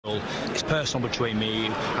It's personal between me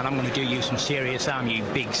and I'm going to do you some serious harm, you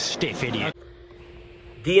big stiff idiot.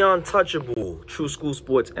 The Untouchable True School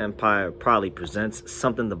Sports Empire proudly presents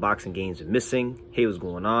something the boxing games are missing. Hey, what's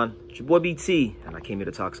going on? It's your boy BT, and I came here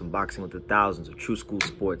to talk some boxing with the thousands of True School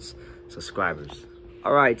Sports subscribers.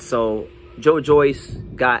 All right, so Joyce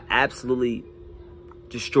got absolutely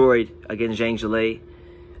destroyed against Zhang.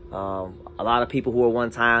 A lot of people who were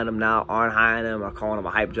once high on him now aren't high on him, are calling him a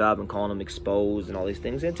hype job and calling him exposed and all these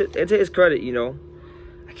things. And to his credit, you know,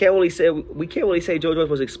 we can't really say Joyce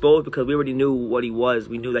was exposed because we already knew what he was.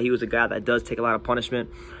 We knew that he was a guy that does take a lot of punishment,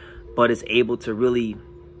 but is able to really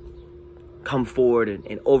come forward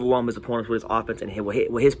and overwhelm his opponents with his offense and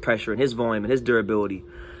with his pressure and his volume and his durability.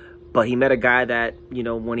 But he met a guy that, you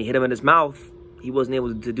know, when he hit him in his mouth, he wasn't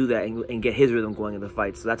able to do that and get his rhythm going in the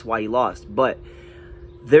fight. So that's why he lost. But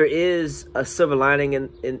there is a silver lining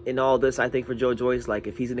in all this, I think, for Joyce. Like,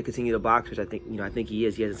 if he's going to continue to box, which I think he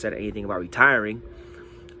is. He hasn't said anything about retiring.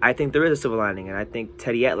 I think there is a silver lining, and I think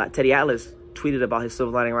Teddy Atlas tweeted about his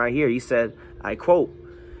silver lining right here. He said, I quote,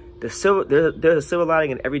 there's a silver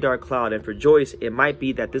lining in every dark cloud, and for Joyce, it might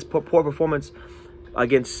be that this poor performance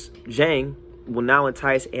against Zhang will now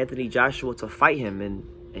entice Anthony Joshua to fight him. And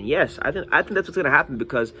yes, I think that's what's going to happen,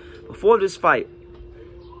 because before this fight,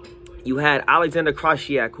 you had Alexander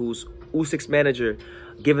Krashiak, who's Usyk's manager,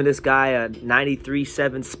 giving this guy a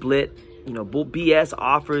 93-7 split. You know, BS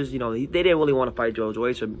offers. You know, they didn't really want to fight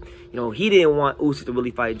Joyce, or, you know, he didn't want Usyk to really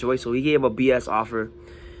fight Joyce, so he gave him a BS offer.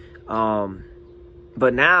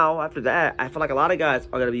 But now, after that, I feel like a lot of guys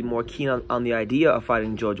are going to be more keen on the idea of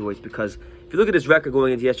fighting Joyce, because if you look at his record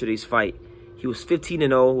going into yesterday's fight, he was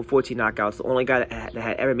 15-0 with 14 knockouts. The only guy that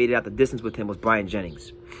had ever made it out the distance with him was Brian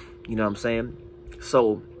Jennings. You know what I'm saying?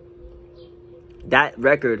 So that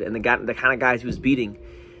record and the kind of guys he was beating,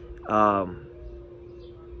 that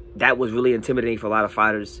was really intimidating for a lot of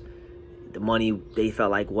fighters. The money they felt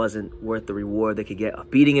like wasn't worth the reward they could get of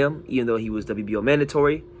beating him, even though he was WBO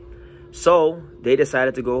mandatory. So they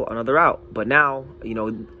decided to go another route. But now, you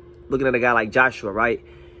know, looking at a guy like Joshua, right?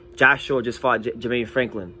 Joshua just fought Jermaine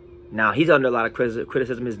Franklin. Now he's under a lot of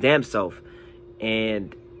criticism his damn self,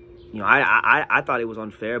 and you know, I thought it was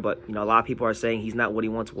unfair, but you know, a lot of people are saying he's not what he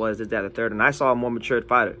once was, this, that, the third, and I saw a more matured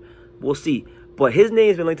fighter. We'll see. But his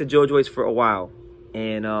name's been linked to Joyce for a while,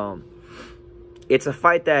 and it's a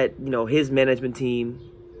fight that, you know, his management team,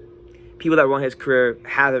 people that run his career,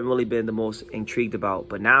 haven't really been the most intrigued about.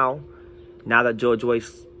 But now that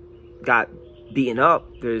Joyce got beaten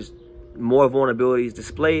up, there's more vulnerabilities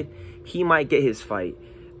displayed. He might get his fight.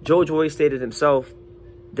 Joyce stated himself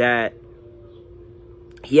that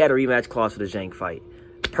he had a rematch clause for the Zhang fight.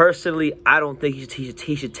 Personally, I don't think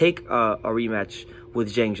he should take a rematch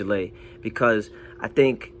with Zhang, because I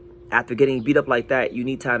think after getting beat up like that, you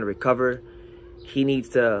need time to recover. He needs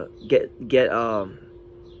to get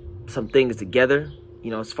some things together, you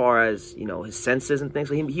know, as far as, you know, his senses and things.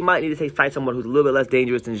 So he might need to fight someone who's a little bit less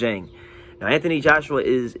dangerous than Zhang. Now, Anthony Joshua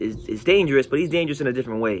is dangerous, but he's dangerous in a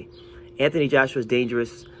different way. Anthony Joshua is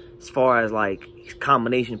dangerous as far as, like, his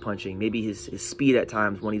combination punching, maybe his speed at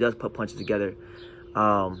times when he does put punches together.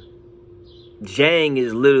 Zhang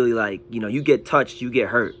is literally like, you know, you get touched, you get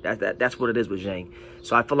hurt. That's what it is with Zhang.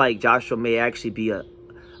 So I feel like Joshua may actually be a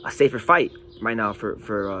safer fight right now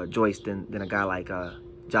for Joyce than a guy like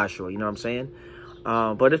Joshua. You know what I'm saying?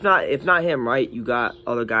 But if not him, right, you got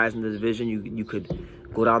other guys in the division. You could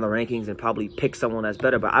go down the rankings and probably pick someone that's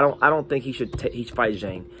better. But I don't think he should fight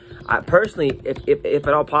Zhang. I personally, if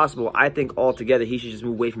at all possible, I think altogether he should just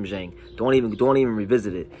move away from Zhang. Don't even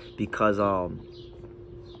revisit it, because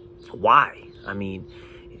why? I mean,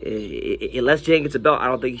 unless Zhang gets a belt, I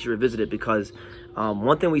don't think he should revisit it, because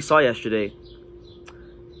one thing we saw yesterday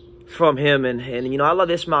from him, and you know, I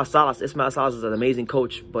love Ismail Salas. Ismail Salas is an amazing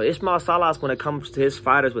coach, but Ismail Salas, when it comes to his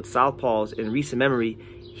fighters with southpaws in recent memory,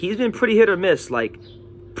 he's been pretty hit or miss. Like,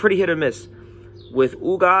 pretty hit or miss. With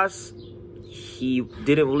Ugas, he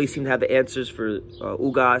didn't really seem to have the answers for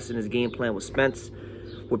Ugas in his game plan with Spence.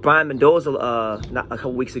 With Brian Mendoza a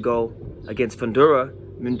couple weeks ago against Fundura,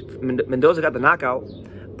 Mendoza got the knockout,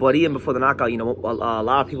 but even before the knockout, you know, a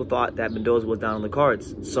lot of people thought that Mendoza was down on the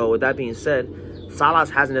cards. So with that being said, Salas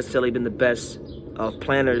hasn't necessarily been the best of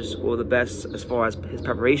planners or the best as far as his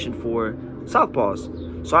preparation for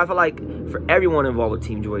southpaws. So I feel like for everyone involved with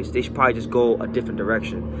Team Joyce, they should probably just go a different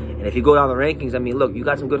direction. And if you go down the rankings, I mean, look, you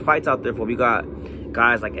got some good fights out there for him. You got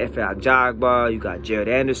guys like Efe Ajagba, you got Jared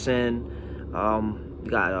Anderson,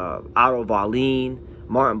 you got Otto Wallin,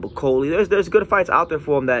 Martin Bacoli. There's good fights out there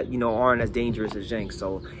for him that, you know, aren't as dangerous as Zhang.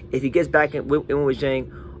 So if he gets back in with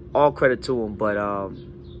Zhang, all credit to him. But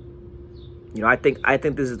you know, I think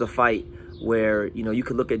this is the fight where, you know, you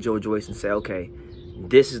could look at Joyce and say, okay,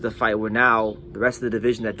 this is the fight where now the rest of the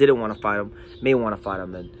division that didn't want to fight him may want to fight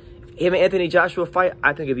him. And him and Anthony Joshua fight,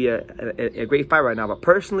 I think it'd be a great fight right now. But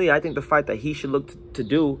personally, I think the fight that he should look to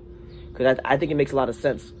do, because I think it makes a lot of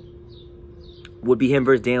sense, would be him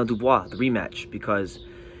versus Daniel Dubois, the rematch. Because,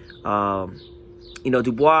 you know,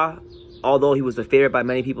 Dubois, although he was the favorite by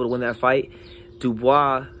many people to win that fight,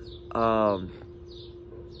 Dubois, Daniel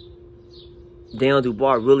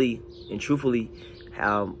Dubois really and truthfully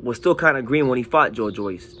was still kind of green when he fought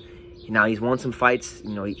Joyce. Now he's won some fights.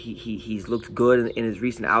 You know, he's looked good in his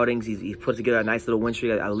recent outings. He's put together a nice little win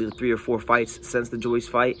streak. I believe 3 or 4 fights since the Joyce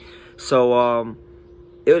fight. So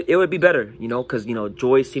it would be better, you know, because, you know,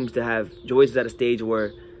 Joyce is at a stage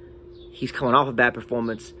where he's coming off a bad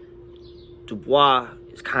performance. Dubois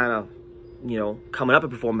is kind of, you know, coming up a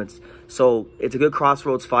performance. So it's a good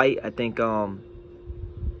crossroads fight. I think that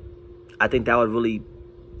would really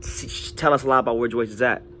tell us a lot about where Joyce is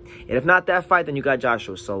at. And if not that fight, then you got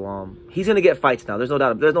Joshua. So he's going to get fights now. There's no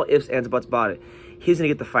doubt. There's no ifs, ands, buts about it. He's going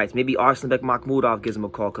to get the fights. Maybe Arslanbek Makhmudov gives him a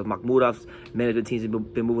call, because Makhmudov's management teams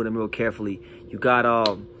have been moving him real carefully. You got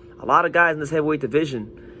a lot of guys in this heavyweight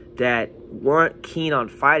division that weren't keen on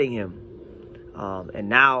fighting him. And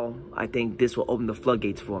now I think this will open the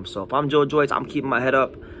floodgates for him. So if I'm Joyce, I'm keeping my head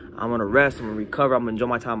up. I'm going to rest. I'm going to recover. I'm going to enjoy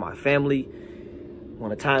my time with my family. When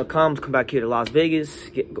the time comes, come back here to Las Vegas,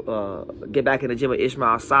 get back in the gym with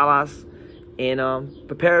Ismael Salas, and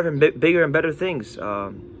prepare for bigger and better things,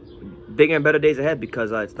 bigger and better days ahead,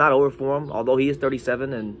 because it's not over for him. Although he is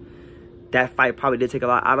 37, and that fight probably did take a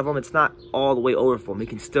lot out of him, it's not all the way over for him. He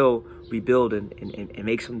can still rebuild and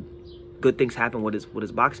make some good things happen with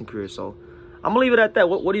his boxing career. So I'm gonna leave it at that.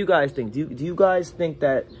 What do you guys think? Do you guys think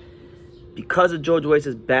that because of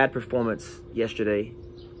Joyce's bad performance yesterday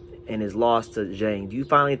and his loss to Zhang, do you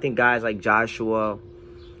finally think guys like Joshua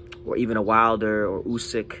or even a Wilder or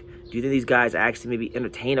Usyk, do you think these guys actually maybe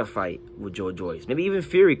entertain a fight with Joyce? Maybe even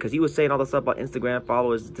Fury, because he was saying all this stuff about Instagram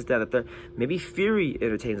followers, this, that, and the third. Maybe Fury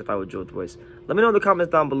entertains a fight with Joyce. Let me know in the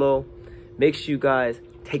comments down below. Make sure you guys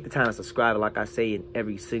take the time to subscribe. Like I say in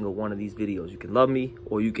every single one of these videos, you can love me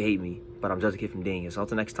or you can hate me, but I'm just a kid from Dang. So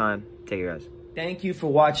until next time, take care, guys. Thank you for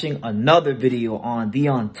watching another video on the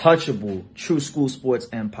untouchable True School Sports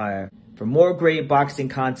Empire. For more great boxing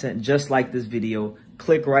content just like this video,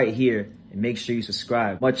 click right here and make sure you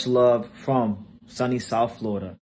subscribe. Much love from sunny South Florida.